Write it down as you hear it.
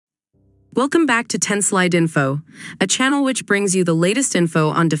Welcome back to 10 Slide Info, a channel which brings you the latest info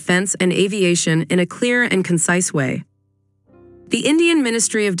on defense and aviation in a clear and concise way. The Indian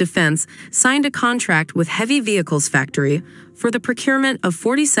Ministry of Defense signed a contract with Heavy Vehicles Factory for the procurement of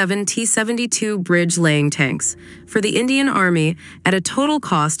 47 T-72 bridge-laying tanks for the Indian Army at a total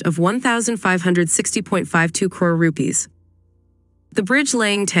cost of 1,560.52 crore rupees. The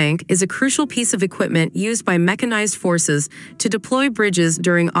bridge-laying tank is a crucial piece of equipment used by mechanized forces to deploy bridges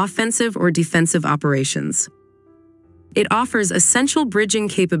during offensive or defensive operations. It offers essential bridging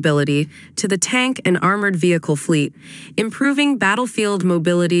capability to the tank and armored vehicle fleet, improving battlefield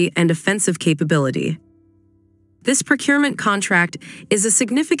mobility and offensive capability. This procurement contract is a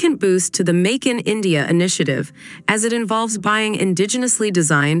significant boost to the Make in India initiative, as it involves buying indigenously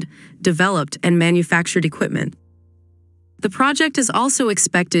designed, developed, and manufactured equipment. The project is also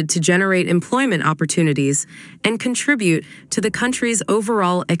expected to generate employment opportunities and contribute to the country's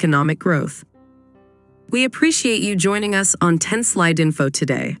overall economic growth. We appreciate you joining us on 10 Slide Info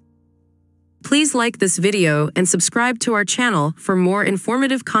today. Please like this video and subscribe to our channel for more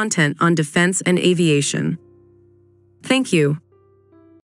informative content on defense and aviation. Thank you.